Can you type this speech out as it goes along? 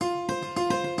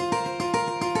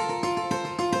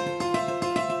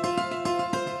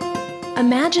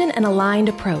Imagine an aligned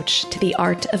approach to the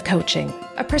art of coaching,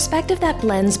 a perspective that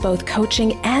blends both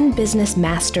coaching and business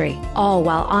mastery, all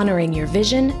while honoring your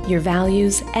vision, your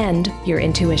values, and your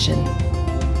intuition.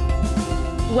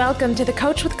 Welcome to the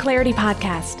Coach with Clarity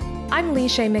podcast. I'm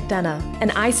Leisha McDonough, an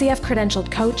ICF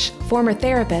credentialed coach, former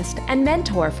therapist, and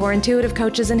mentor for intuitive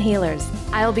coaches and healers.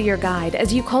 I'll be your guide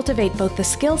as you cultivate both the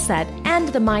skill set and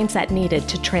the mindset needed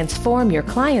to transform your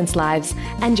clients' lives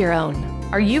and your own.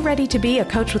 Are you ready to be a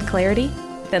coach with clarity?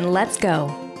 Then let's go.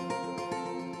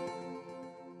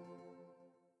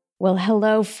 Well,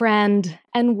 hello, friend,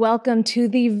 and welcome to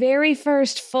the very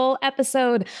first full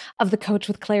episode of the Coach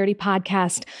with Clarity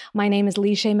podcast. My name is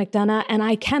Leisha McDonough, and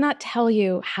I cannot tell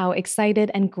you how excited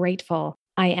and grateful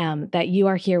I am that you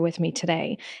are here with me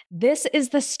today. This is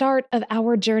the start of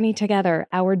our journey together,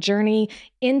 our journey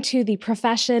into the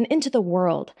profession, into the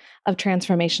world of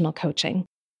transformational coaching.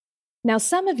 Now,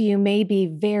 some of you may be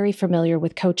very familiar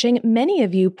with coaching. Many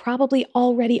of you probably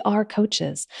already are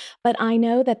coaches, but I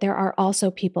know that there are also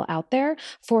people out there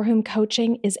for whom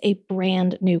coaching is a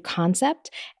brand new concept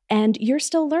and you're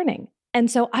still learning. And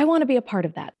so I want to be a part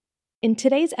of that. In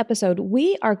today's episode,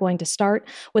 we are going to start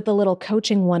with a little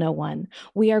coaching 101.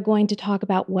 We are going to talk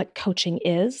about what coaching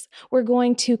is. We're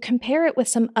going to compare it with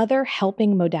some other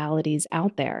helping modalities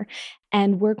out there,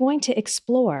 and we're going to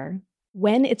explore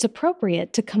when it's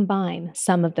appropriate to combine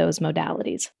some of those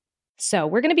modalities. So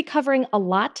we're going to be covering a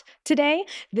lot today.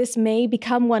 This may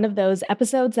become one of those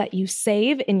episodes that you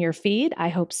save in your feed. I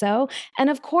hope so. And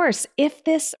of course, if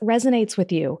this resonates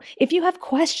with you, if you have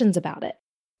questions about it,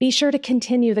 be sure to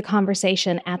continue the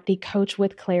conversation at the Coach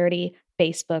with Clarity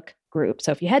Facebook group.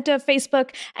 So if you head to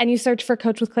Facebook and you search for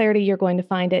Coach with Clarity, you're going to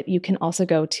find it. You can also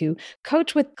go to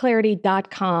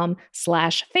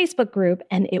coachwithclarity.com/Facebook group,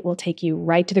 and it will take you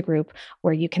right to the group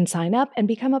where you can sign up and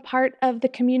become a part of the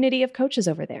community of coaches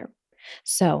over there.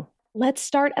 So let's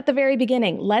start at the very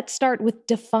beginning. Let's start with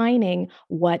defining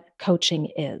what coaching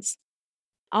is.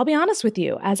 I'll be honest with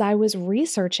you, as I was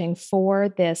researching for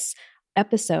this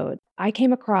episode, I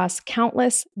came across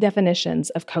countless definitions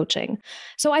of coaching.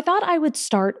 So I thought I would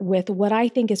start with what I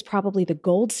think is probably the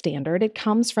gold standard. It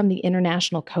comes from the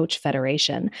International Coach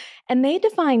Federation, and they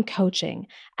define coaching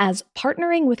as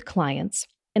partnering with clients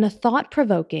in a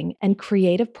thought-provoking and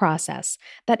creative process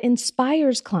that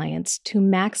inspires clients to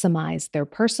maximize their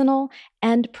personal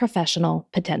and professional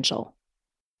potential.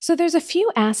 So there's a few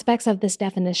aspects of this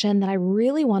definition that I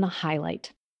really want to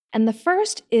highlight. And the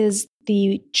first is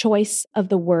the choice of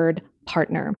the word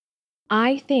partner.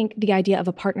 I think the idea of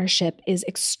a partnership is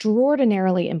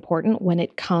extraordinarily important when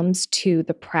it comes to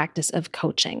the practice of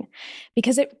coaching,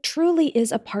 because it truly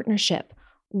is a partnership.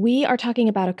 We are talking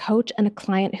about a coach and a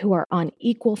client who are on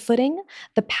equal footing.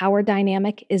 The power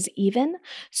dynamic is even.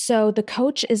 So the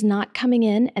coach is not coming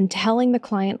in and telling the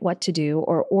client what to do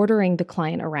or ordering the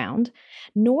client around,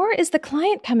 nor is the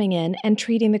client coming in and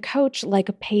treating the coach like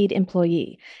a paid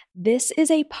employee. This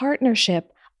is a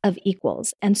partnership of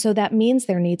equals. And so that means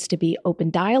there needs to be open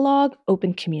dialogue,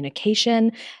 open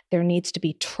communication. There needs to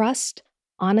be trust,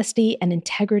 honesty, and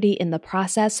integrity in the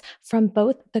process from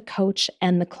both the coach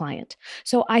and the client.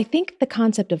 So I think the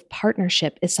concept of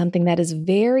partnership is something that is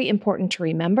very important to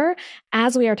remember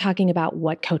as we are talking about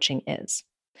what coaching is.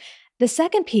 The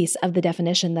second piece of the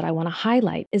definition that I want to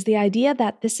highlight is the idea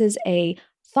that this is a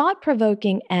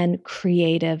thought-provoking and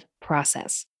creative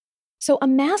process. So a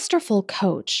masterful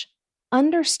coach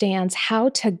understands how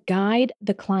to guide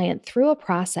the client through a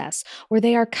process where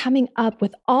they are coming up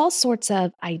with all sorts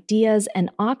of ideas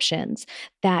and options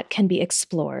that can be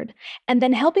explored, and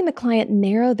then helping the client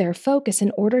narrow their focus in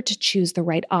order to choose the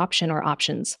right option or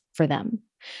options for them.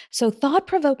 So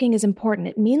thought-provoking is important.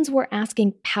 It means we're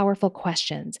asking powerful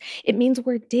questions. It means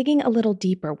we're digging a little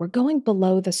deeper. We're going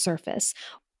below the surface.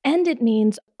 And it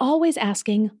means always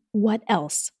asking, what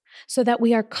else? So that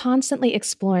we are constantly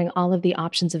exploring all of the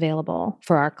options available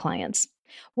for our clients.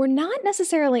 We're not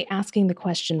necessarily asking the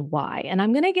question why, and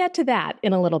I'm going to get to that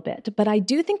in a little bit, but I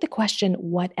do think the question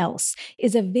what else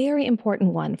is a very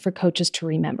important one for coaches to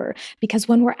remember, because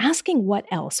when we're asking what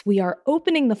else, we are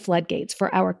opening the floodgates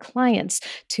for our clients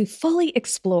to fully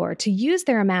explore, to use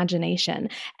their imagination,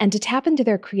 and to tap into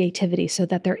their creativity so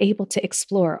that they're able to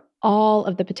explore all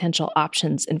of the potential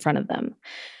options in front of them.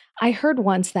 I heard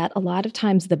once that a lot of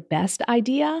times the best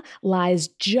idea lies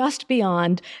just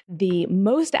beyond the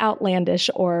most outlandish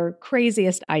or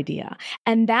craziest idea.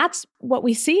 And that's what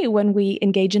we see when we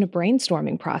engage in a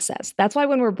brainstorming process. That's why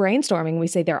when we're brainstorming, we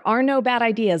say there are no bad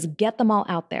ideas, get them all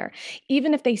out there.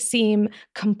 Even if they seem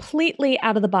completely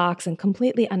out of the box and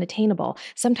completely unattainable,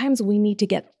 sometimes we need to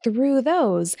get through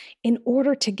those in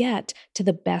order to get to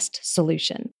the best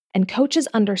solution. And coaches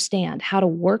understand how to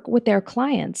work with their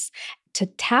clients to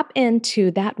tap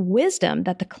into that wisdom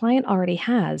that the client already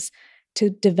has to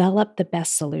develop the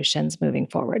best solutions moving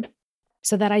forward.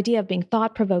 So that idea of being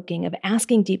thought-provoking, of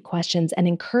asking deep questions and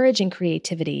encouraging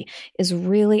creativity is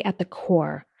really at the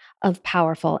core of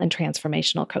powerful and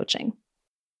transformational coaching.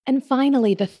 And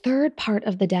finally, the third part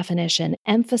of the definition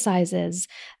emphasizes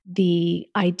the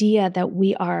idea that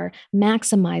we are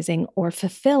maximizing or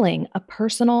fulfilling a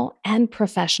personal and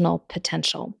professional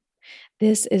potential.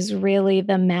 This is really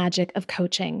the magic of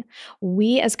coaching.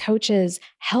 We as coaches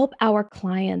help our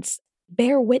clients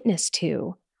bear witness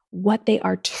to what they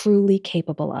are truly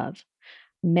capable of.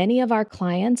 Many of our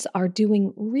clients are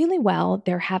doing really well.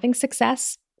 They're having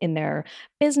success in their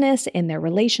business, in their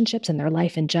relationships, in their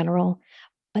life in general.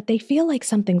 But they feel like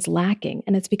something's lacking.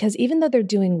 And it's because even though they're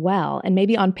doing well, and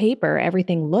maybe on paper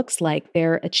everything looks like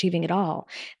they're achieving it all,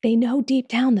 they know deep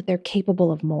down that they're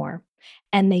capable of more.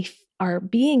 And they are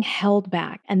being held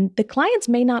back. And the clients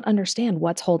may not understand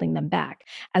what's holding them back.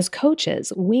 As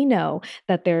coaches, we know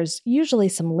that there's usually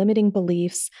some limiting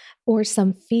beliefs or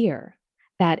some fear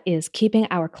that is keeping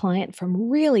our client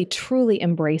from really truly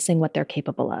embracing what they're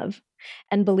capable of.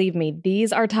 And believe me,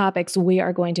 these are topics we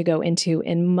are going to go into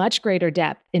in much greater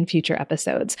depth in future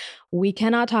episodes. We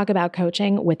cannot talk about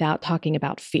coaching without talking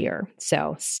about fear.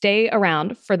 So stay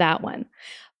around for that one.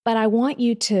 But I want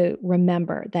you to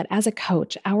remember that as a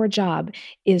coach, our job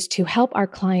is to help our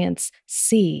clients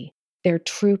see their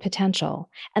true potential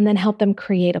and then help them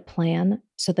create a plan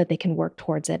so that they can work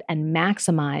towards it and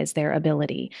maximize their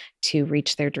ability to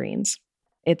reach their dreams.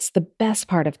 It's the best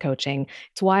part of coaching.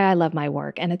 It's why I love my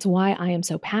work, and it's why I am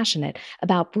so passionate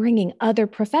about bringing other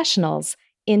professionals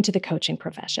into the coaching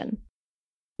profession.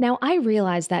 Now, I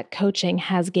realize that coaching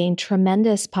has gained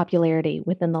tremendous popularity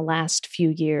within the last few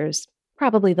years,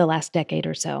 probably the last decade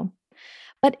or so.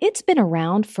 But it's been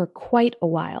around for quite a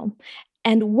while.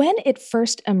 And when it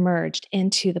first emerged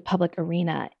into the public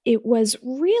arena, it was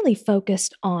really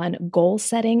focused on goal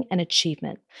setting and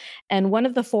achievement. And one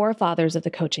of the forefathers of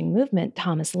the coaching movement,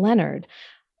 Thomas Leonard,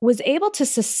 was able to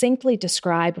succinctly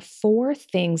describe 4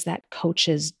 things that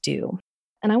coaches do.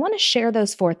 And I want to share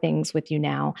those 4 things with you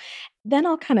now. Then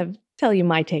I'll kind of tell you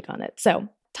my take on it. So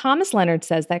Thomas Leonard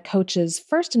says that coaches,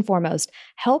 first and foremost,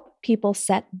 help people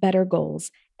set better goals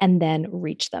and then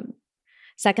reach them.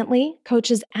 Secondly,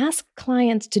 coaches ask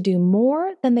clients to do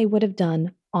more than they would have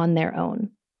done on their own.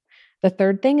 The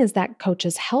third thing is that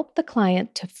coaches help the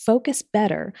client to focus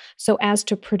better so as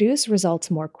to produce results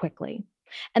more quickly.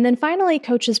 And then finally,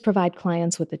 coaches provide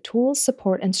clients with the tools,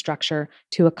 support, and structure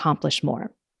to accomplish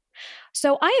more.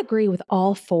 So I agree with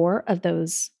all 4 of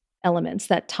those elements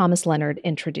that Thomas Leonard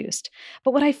introduced.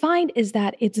 But what I find is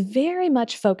that it's very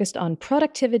much focused on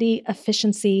productivity,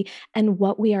 efficiency, and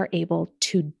what we are able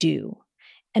to do.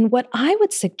 And what I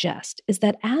would suggest is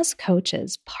that as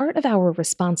coaches, part of our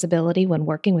responsibility when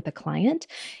working with a client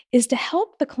is to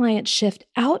help the client shift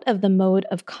out of the mode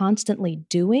of constantly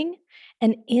doing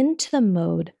and into the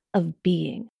mode of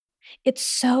being. It's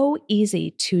so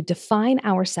easy to define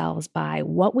ourselves by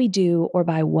what we do or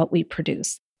by what we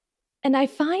produce. And I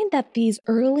find that these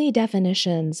early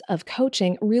definitions of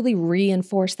coaching really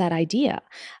reinforce that idea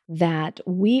that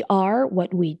we are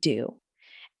what we do.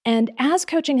 And as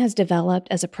coaching has developed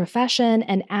as a profession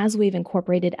and as we've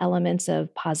incorporated elements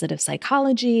of positive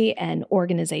psychology and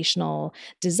organizational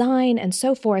design and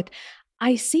so forth,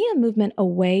 I see a movement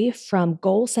away from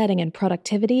goal setting and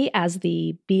productivity as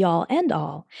the be-all,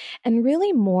 end-all, and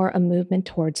really more a movement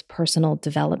towards personal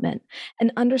development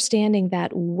and understanding that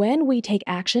when we take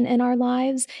action in our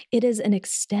lives, it is an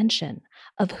extension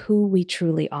of who we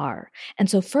truly are. And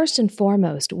so first and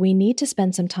foremost, we need to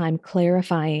spend some time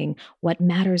clarifying what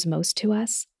matters most to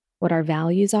us, what our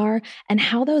values are, and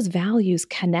how those values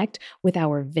connect with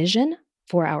our vision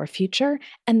for our future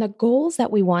and the goals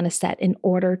that we want to set in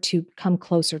order to come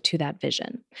closer to that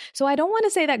vision. So I don't want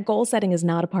to say that goal setting is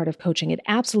not a part of coaching. It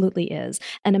absolutely is.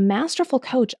 And a masterful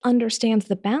coach understands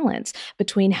the balance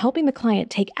between helping the client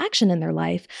take action in their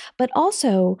life, but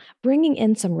also bringing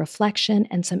in some reflection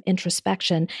and some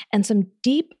introspection and some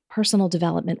deep personal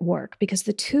development work, because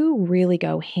the two really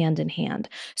go hand in hand.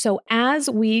 So as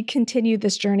we continue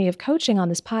this journey of coaching on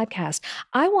this podcast,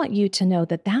 I want you to know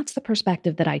that that's the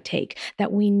perspective that I take,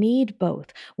 that we need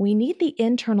both. We need the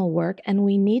internal work and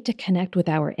we need to connect with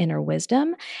our inner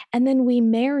wisdom. And then we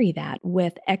marry that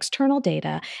with external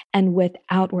data and with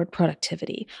outward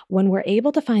productivity. When we're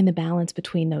able to find the balance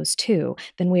between those two,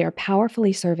 then we are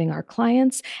powerfully serving our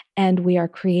clients and we are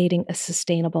creating a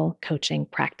sustainable coaching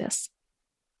practice.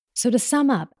 So to sum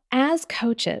up, as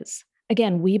coaches,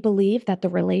 Again, we believe that the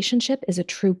relationship is a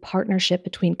true partnership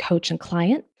between coach and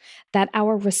client, that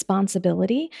our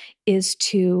responsibility is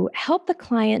to help the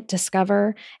client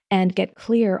discover and get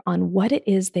clear on what it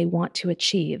is they want to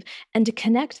achieve, and to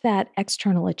connect that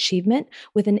external achievement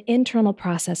with an internal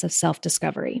process of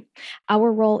self-discovery.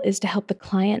 Our role is to help the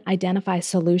client identify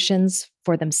solutions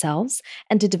for themselves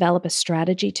and to develop a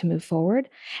strategy to move forward.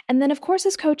 And then, of course,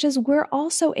 as coaches, we're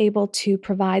also able to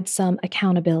provide some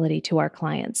accountability to our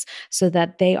clients so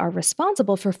that they are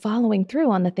responsible for following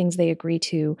through on the things they agree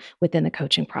to within the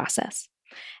coaching process.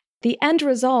 The end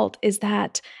result is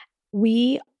that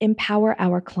we empower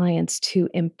our clients to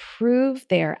improve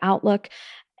their outlook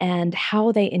and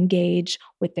how they engage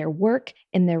with their work,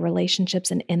 in their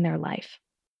relationships, and in their life.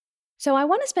 So I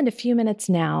want to spend a few minutes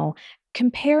now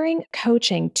comparing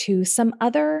coaching to some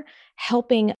other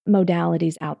helping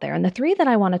modalities out there. And the three that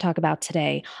I want to talk about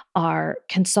today are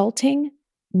consulting,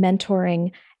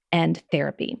 mentoring, and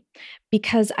therapy.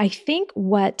 Because I think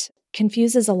what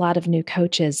confuses a lot of new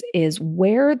coaches is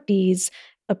where these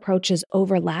approaches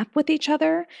overlap with each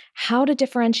other, how to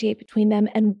differentiate between them,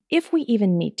 and if we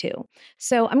even need to.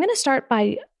 So I'm going to start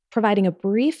by providing a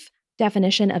brief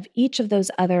definition of each of those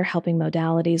other helping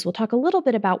modalities. We'll talk a little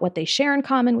bit about what they share in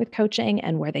common with coaching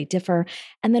and where they differ,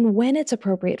 and then when it's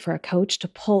appropriate for a coach to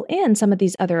pull in some of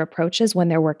these other approaches when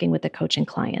they're working with a coaching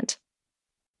client.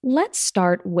 Let's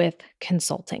start with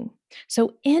consulting.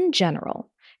 So in general,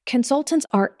 consultants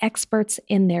are experts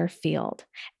in their field,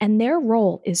 and their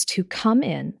role is to come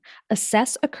in,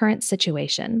 assess a current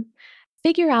situation,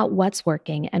 figure out what's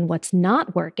working and what's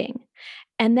not working,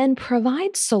 and then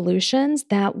provide solutions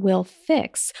that will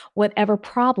fix whatever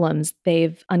problems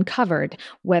they've uncovered,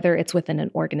 whether it's within an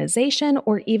organization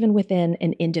or even within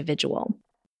an individual.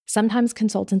 Sometimes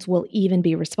consultants will even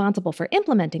be responsible for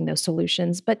implementing those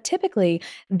solutions, but typically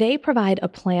they provide a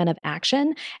plan of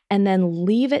action and then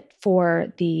leave it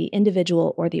for the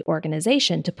individual or the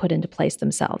organization to put into place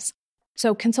themselves.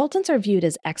 So consultants are viewed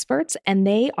as experts, and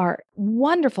they are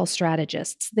wonderful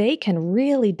strategists. They can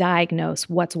really diagnose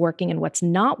what's working and what's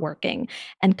not working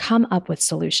and come up with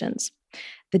solutions.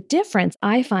 The difference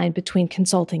I find between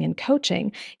consulting and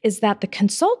coaching is that the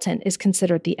consultant is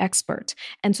considered the expert,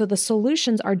 and so the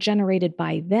solutions are generated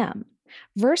by them.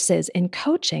 Versus in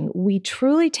coaching, we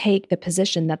truly take the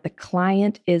position that the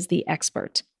client is the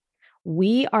expert.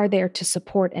 We are there to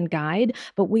support and guide,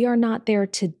 but we are not there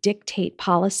to dictate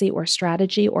policy or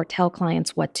strategy or tell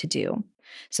clients what to do.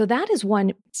 So that is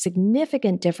one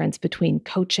significant difference between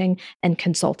coaching and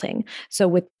consulting. So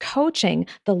with coaching,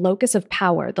 the locus of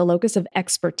power, the locus of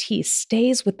expertise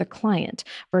stays with the client,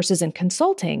 versus in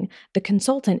consulting, the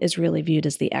consultant is really viewed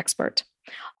as the expert.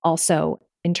 Also,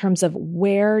 in terms of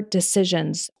where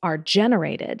decisions are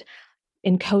generated,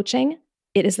 in coaching,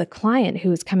 it is the client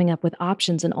who is coming up with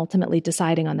options and ultimately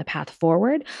deciding on the path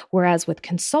forward. Whereas with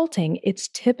consulting, it's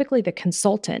typically the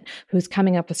consultant who's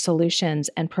coming up with solutions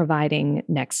and providing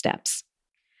next steps.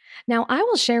 Now, I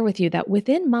will share with you that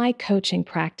within my coaching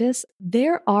practice,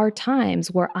 there are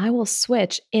times where I will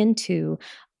switch into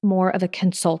more of a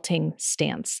consulting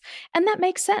stance. And that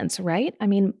makes sense, right? I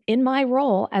mean, in my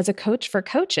role as a coach for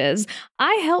coaches,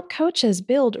 I help coaches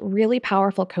build really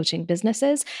powerful coaching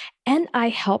businesses, and I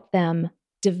help them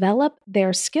develop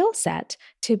their skill set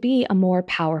to be a more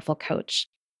powerful coach.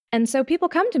 And so people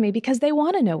come to me because they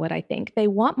want to know what I think. They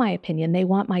want my opinion. They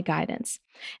want my guidance.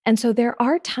 And so there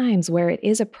are times where it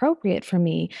is appropriate for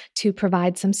me to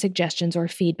provide some suggestions or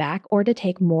feedback, or to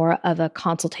take more of a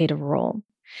consultative role.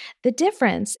 The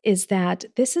difference is that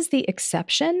this is the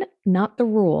exception, not the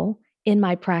rule, in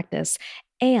my practice.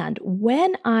 And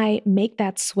when I make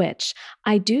that switch,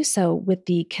 I do so with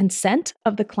the consent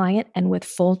of the client and with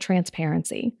full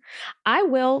transparency. I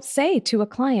will say to a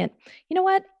client, you know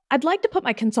what? I'd like to put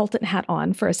my consultant hat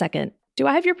on for a second. Do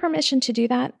I have your permission to do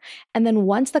that? And then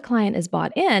once the client is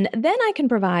bought in, then I can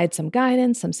provide some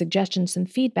guidance, some suggestions, some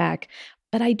feedback.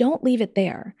 But I don't leave it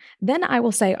there. Then I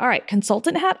will say, all right,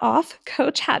 consultant hat off,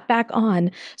 coach hat back on.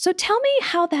 So tell me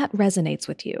how that resonates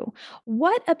with you.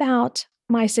 What about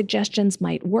my suggestions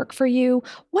might work for you?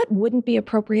 What wouldn't be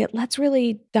appropriate? Let's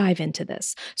really dive into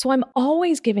this. So I'm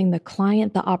always giving the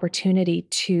client the opportunity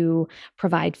to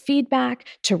provide feedback,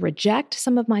 to reject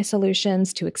some of my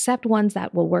solutions, to accept ones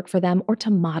that will work for them, or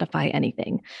to modify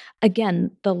anything.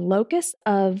 Again, the locus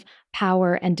of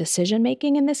power and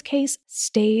decision-making in this case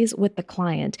stays with the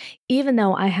client, even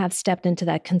though I have stepped into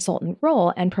that consultant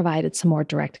role and provided some more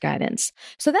direct guidance.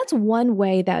 So that's one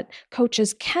way that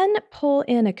coaches can pull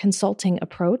in a consulting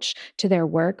approach to their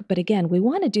work. But again, we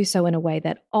want to do so in a way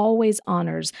that always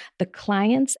honors the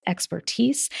client's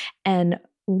expertise and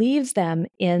leaves them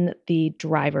in the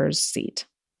driver's seat.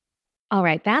 All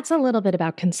right, that's a little bit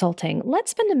about consulting.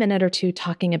 Let's spend a minute or two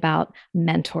talking about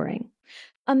mentoring.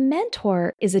 A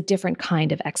mentor is a different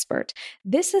kind of expert.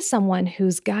 This is someone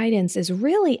whose guidance is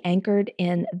really anchored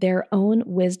in their own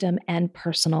wisdom and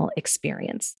personal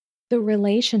experience. The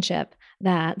relationship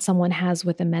that someone has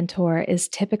with a mentor is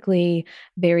typically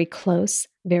very close,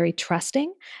 very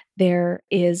trusting. There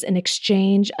is an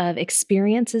exchange of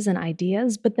experiences and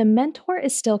ideas, but the mentor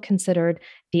is still considered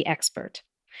the expert.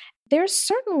 There's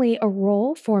certainly a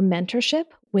role for mentorship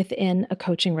within a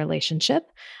coaching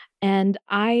relationship. And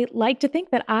I like to think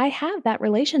that I have that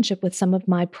relationship with some of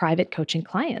my private coaching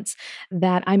clients,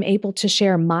 that I'm able to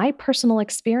share my personal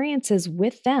experiences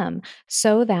with them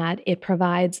so that it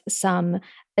provides some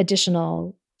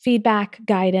additional feedback,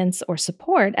 guidance, or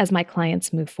support as my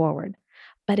clients move forward.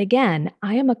 But again,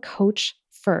 I am a coach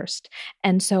first.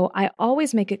 And so I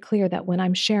always make it clear that when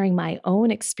I'm sharing my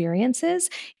own experiences,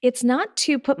 it's not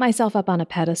to put myself up on a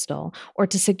pedestal or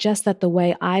to suggest that the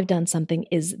way I've done something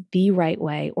is the right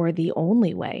way or the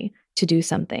only way to do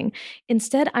something.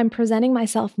 Instead, I'm presenting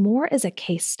myself more as a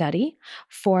case study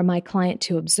for my client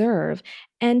to observe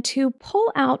and to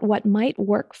pull out what might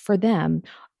work for them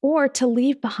or to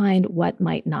leave behind what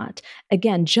might not.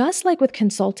 Again, just like with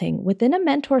consulting, within a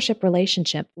mentorship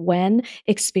relationship, when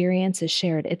experience is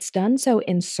shared, it's done so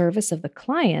in service of the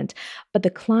client, but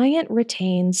the client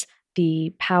retains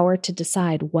the power to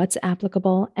decide what's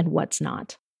applicable and what's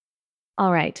not.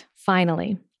 All right,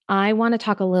 finally, I want to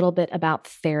talk a little bit about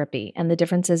therapy and the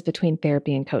differences between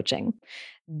therapy and coaching.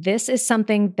 This is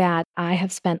something that I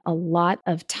have spent a lot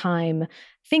of time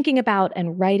thinking about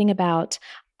and writing about.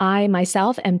 I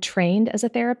myself am trained as a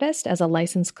therapist, as a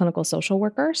licensed clinical social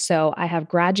worker. So I have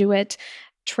graduate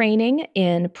training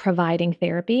in providing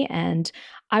therapy. And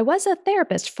I was a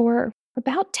therapist for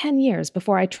about 10 years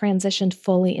before I transitioned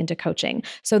fully into coaching.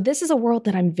 So this is a world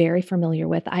that I'm very familiar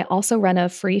with. I also run a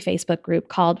free Facebook group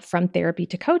called From Therapy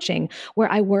to Coaching,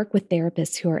 where I work with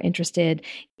therapists who are interested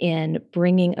in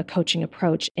bringing a coaching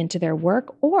approach into their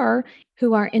work or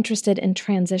who are interested in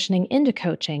transitioning into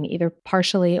coaching, either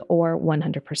partially or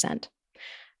 100%.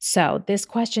 So this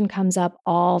question comes up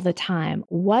all the time.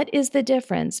 What is the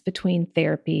difference between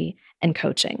therapy and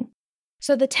coaching?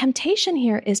 So the temptation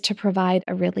here is to provide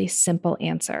a really simple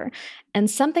answer. And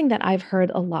something that I've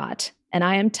heard a lot, and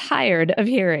I am tired of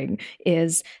hearing,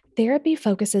 is therapy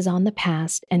focuses on the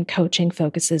past and coaching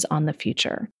focuses on the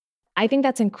future. I think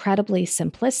that's incredibly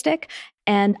simplistic,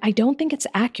 and I don't think it's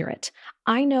accurate.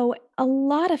 I know a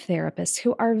lot of therapists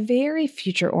who are very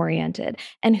future-oriented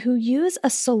and who use a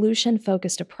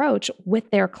solution-focused approach with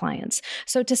their clients.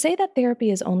 So to say that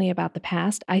therapy is only about the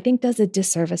past, I think does a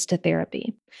disservice to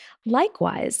therapy.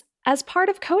 Likewise, as part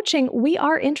of coaching, we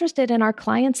are interested in our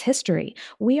client's history.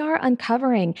 We are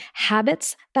uncovering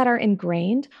habits that are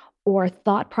ingrained or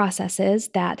thought processes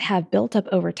that have built up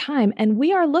over time. And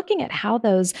we are looking at how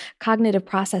those cognitive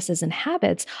processes and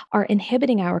habits are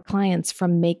inhibiting our clients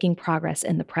from making progress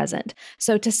in the present.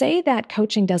 So to say that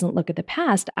coaching doesn't look at the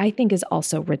past, I think is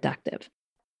also reductive.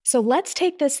 So let's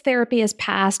take this therapy as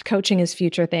past, coaching as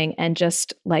future thing and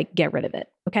just get rid of it,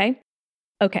 okay?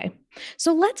 Okay,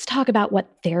 so let's talk about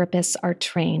what therapists are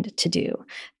trained to do.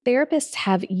 Therapists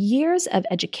have years of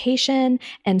education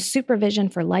and supervision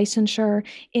for licensure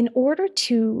in order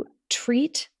to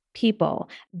treat people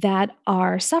that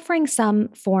are suffering some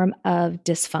form of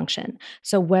dysfunction.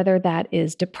 So whether that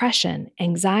is depression,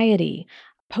 anxiety,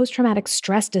 post-traumatic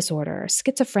stress disorder,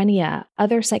 schizophrenia,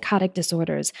 other psychotic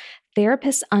disorders,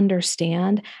 therapists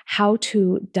understand how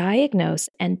to diagnose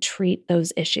and treat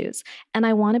those issues. And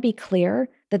I want to be clear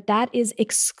that that is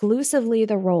exclusively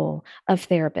the role of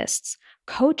therapists.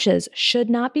 Coaches should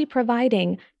not be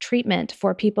providing treatment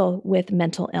for people with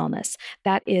mental illness.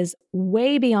 That is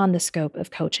way beyond the scope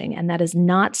of coaching, and that is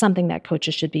not something that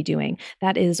coaches should be doing.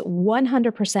 That is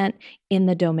 100% in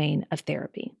the domain of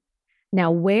therapy. Now,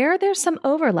 where there's some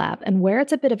overlap and where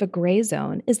it's a bit of a gray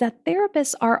zone is that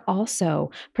therapists are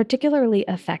also particularly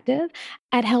effective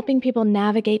at helping people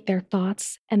navigate their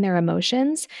thoughts and their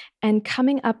emotions and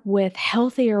coming up with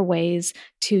healthier ways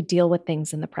to deal with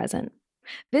things in the present.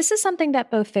 This is something that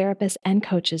both therapists and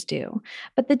coaches do,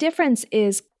 but the difference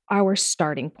is our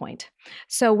starting point.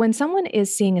 So when someone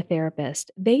is seeing a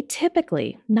therapist, they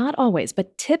typically, not always,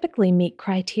 but typically meet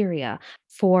criteria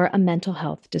for a mental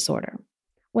health disorder.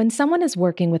 When someone is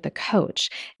working with a coach,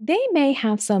 they may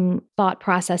have some thought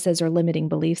processes or limiting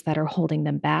beliefs that are holding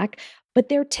them back, but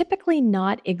they're typically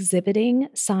not exhibiting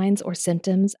signs or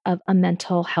symptoms of a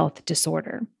mental health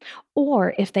disorder.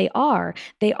 Or if they are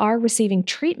receiving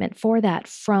treatment for that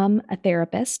from a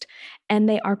therapist, and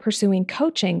they are pursuing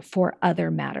coaching for other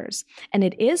matters. And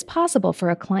it is possible for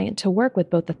a client to work with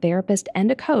both a therapist and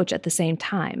a coach at the same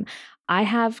time. I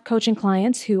have coaching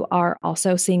clients who are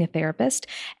also seeing a therapist.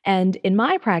 And in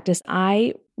my practice,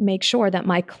 I make sure that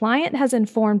my client has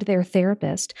informed their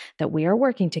therapist that we are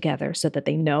working together so that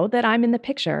they know that I'm in the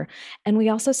picture. And we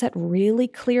also set really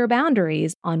clear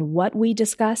boundaries on what we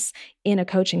discuss in a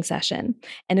coaching session.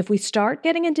 And if we start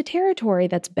getting into territory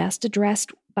that's best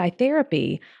addressed by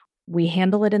therapy, we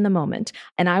handle it in the moment.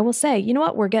 And I will say, you know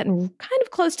what, we're getting kind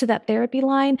of close to that therapy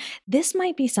line. This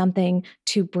might be something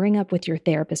to bring up with your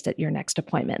therapist at your next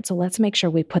appointment. So let's make sure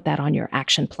we put that on your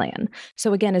action plan.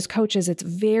 So again, as coaches, it's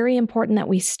very important that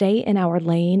we stay in our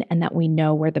lane and that we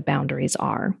know where the boundaries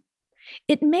are.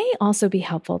 It may also be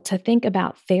helpful to think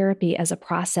about therapy as a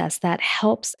process that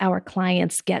helps our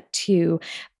clients get to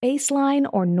baseline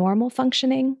or normal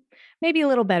functioning, maybe a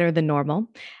little better than normal.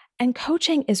 And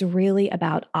coaching is really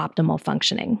about optimal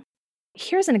functioning.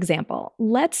 Here's an example.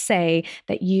 Let's say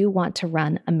that you want to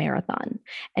run a marathon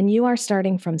and you are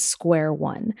starting from square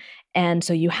one. And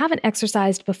so you haven't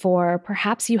exercised before.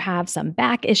 Perhaps you have some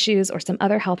back issues or some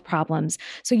other health problems.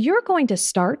 So you're going to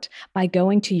start by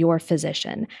going to your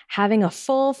physician, having a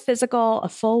full physical, a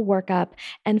full workup,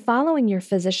 and following your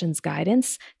physician's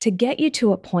guidance to get you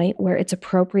to a point where it's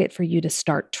appropriate for you to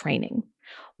start training.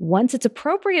 Once it's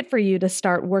appropriate for you to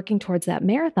start working towards that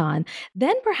marathon,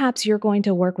 then perhaps you're going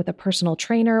to work with a personal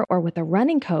trainer or with a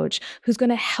running coach who's going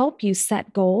to help you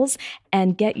set goals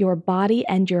and get your body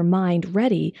and your mind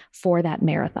ready for that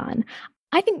marathon.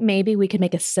 I think maybe we could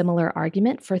make a similar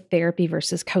argument for therapy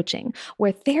versus coaching,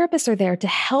 where therapists are there to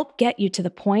help get you to the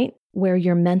point where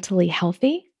you're mentally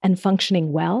healthy and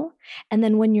functioning well. And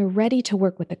then when you're ready to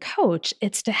work with a coach,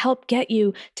 it's to help get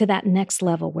you to that next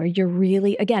level where you're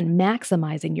really, again,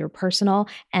 maximizing your personal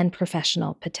and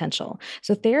professional potential.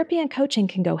 So therapy and coaching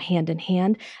can go hand in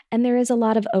hand, and there is a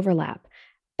lot of overlap.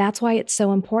 That's why it's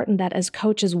so important that as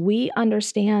coaches, we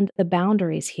understand the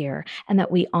boundaries here and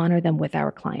that we honor them with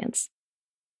our clients.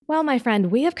 Well, my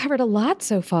friend, we have covered a lot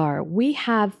so far. We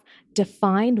have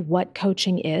defined what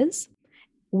coaching is.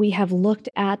 We have looked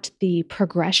at the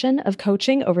progression of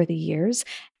coaching over the years,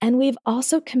 and we've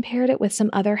also compared it with some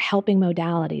other helping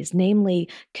modalities, namely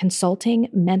consulting,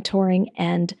 mentoring,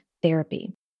 and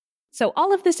therapy. So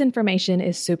all of this information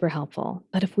is super helpful,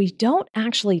 but if we don't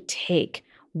actually take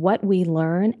what we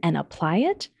learn and apply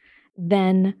it,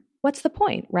 then what's the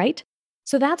point, right?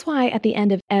 So that's why at the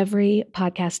end of every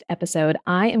podcast episode,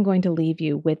 I am going to leave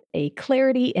you with a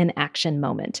clarity in action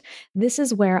moment. This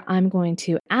is where I'm going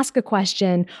to ask a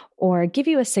question or give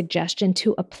you a suggestion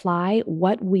to apply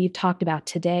what we've talked about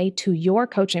today to your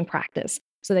coaching practice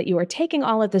so that you are taking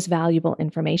all of this valuable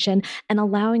information and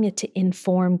allowing it to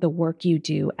inform the work you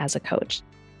do as a coach.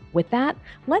 With that,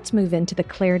 let's move into the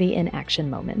clarity in action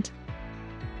moment.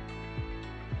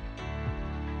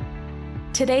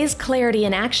 Today's Clarity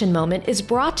in Action moment is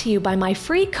brought to you by my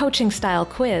free coaching style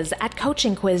quiz at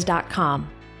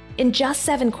coachingquiz.com. In just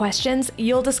 7 questions,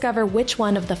 you'll discover which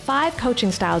one of the 5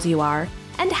 coaching styles you are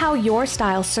and how your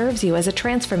style serves you as a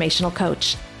transformational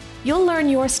coach. You'll learn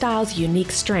your style's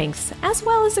unique strengths, as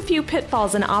well as a few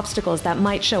pitfalls and obstacles that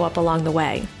might show up along the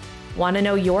way. Want to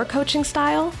know your coaching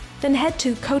style? Then head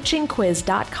to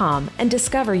coachingquiz.com and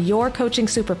discover your coaching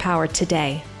superpower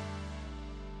today.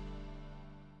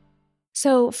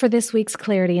 So for this week's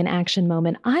Clarity in Action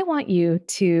moment, I want you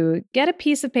to get a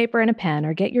piece of paper and a pen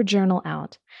or get your journal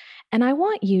out. And I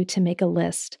want you to make a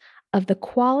list of the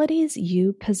qualities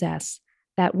you possess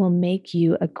that will make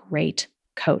you a great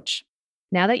coach.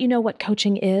 Now that you know what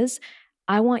coaching is,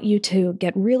 I want you to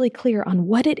get really clear on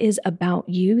what it is about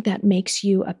you that makes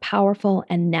you a powerful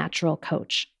and natural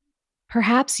coach.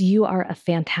 Perhaps you are a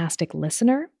fantastic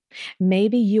listener.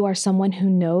 Maybe you are someone who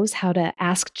knows how to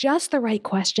ask just the right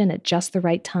question at just the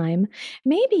right time.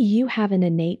 Maybe you have an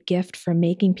innate gift for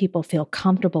making people feel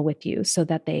comfortable with you so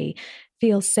that they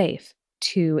feel safe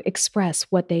to express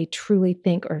what they truly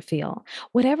think or feel.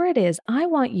 Whatever it is, I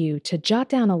want you to jot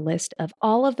down a list of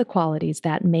all of the qualities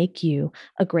that make you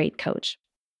a great coach.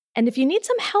 And if you need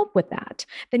some help with that,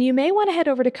 then you may want to head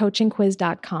over to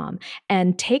coachingquiz.com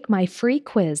and take my free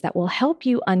quiz that will help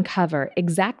you uncover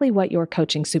exactly what your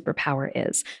coaching superpower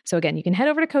is. So again, you can head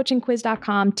over to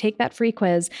coachingquiz.com, take that free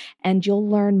quiz, and you'll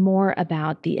learn more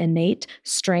about the innate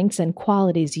strengths and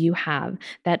qualities you have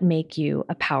that make you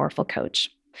a powerful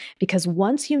coach. Because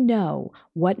once you know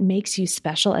what makes you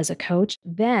special as a coach,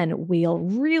 then we'll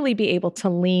really be able to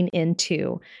lean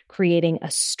into creating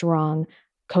a strong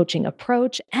coaching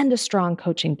approach and a strong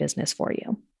coaching business for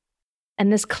you.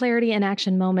 And this clarity in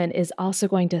action moment is also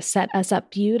going to set us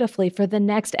up beautifully for the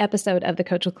next episode of the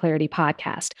Coach with Clarity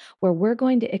podcast, where we're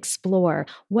going to explore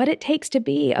what it takes to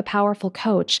be a powerful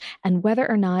coach and whether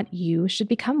or not you should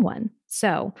become one.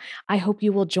 So I hope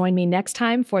you will join me next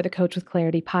time for the Coach with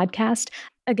Clarity podcast.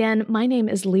 Again, my name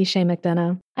is Leisha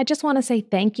McDonough. I just want to say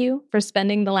thank you for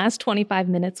spending the last 25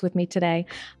 minutes with me today.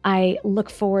 I look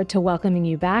forward to welcoming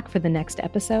you back for the next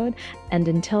episode. And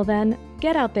until then,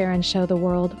 get out there and show the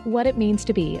world what it means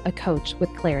to be a coach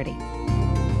with clarity.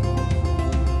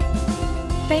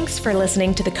 Thanks for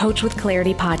listening to the Coach with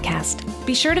Clarity podcast.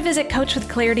 Be sure to visit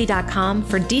coachwithclarity.com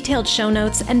for detailed show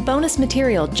notes and bonus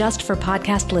material just for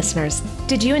podcast listeners.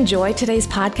 Did you enjoy today's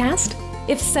podcast?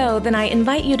 If so, then I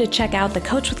invite you to check out the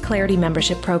Coach with Clarity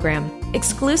membership program,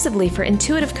 exclusively for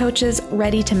intuitive coaches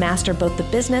ready to master both the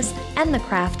business and the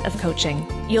craft of coaching.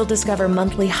 You'll discover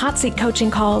monthly hot seat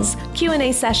coaching calls,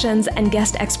 Q&A sessions, and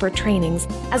guest expert trainings,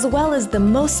 as well as the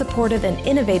most supportive and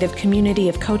innovative community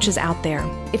of coaches out there.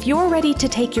 If you're ready to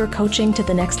take your coaching to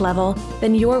the next level,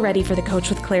 then you're ready for the Coach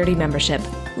with Clarity membership.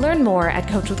 Learn more at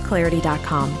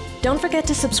coachwithclarity.com. Don't forget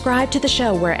to subscribe to the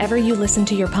show wherever you listen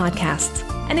to your podcasts.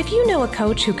 And if you know a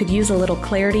coach who could use a little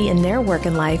clarity in their work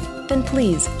and life, then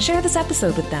please share this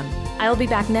episode with them. I'll be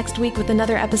back next week with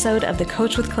another episode of the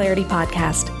Coach with Clarity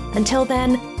podcast. Until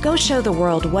then, go show the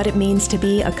world what it means to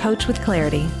be a coach with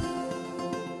clarity.